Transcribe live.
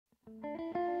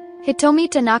Hitomi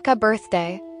Tanaka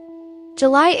birthday,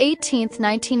 July 18,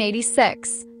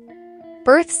 1986.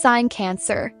 Birth sign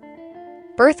Cancer.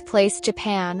 Birthplace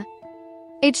Japan.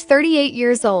 Age 38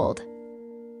 years old.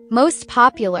 Most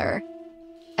popular.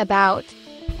 About.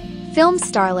 Film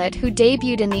starlet who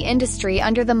debuted in the industry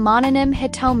under the mononym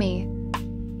Hitomi.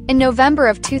 In November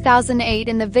of 2008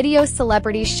 in the video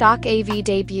Celebrity Shock AV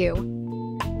debut.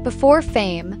 Before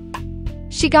fame,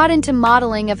 she got into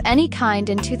modeling of any kind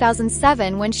in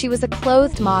 2007 when she was a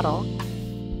clothed model.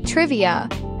 Trivia.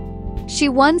 She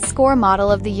won Score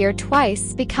Model of the Year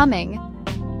twice, becoming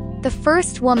the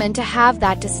first woman to have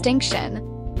that distinction.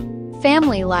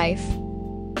 Family life.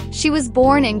 She was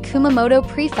born in Kumamoto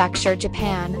Prefecture,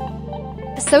 Japan.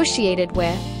 Associated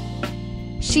with.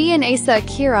 She and Asa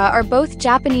Akira are both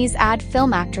Japanese ad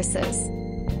film actresses.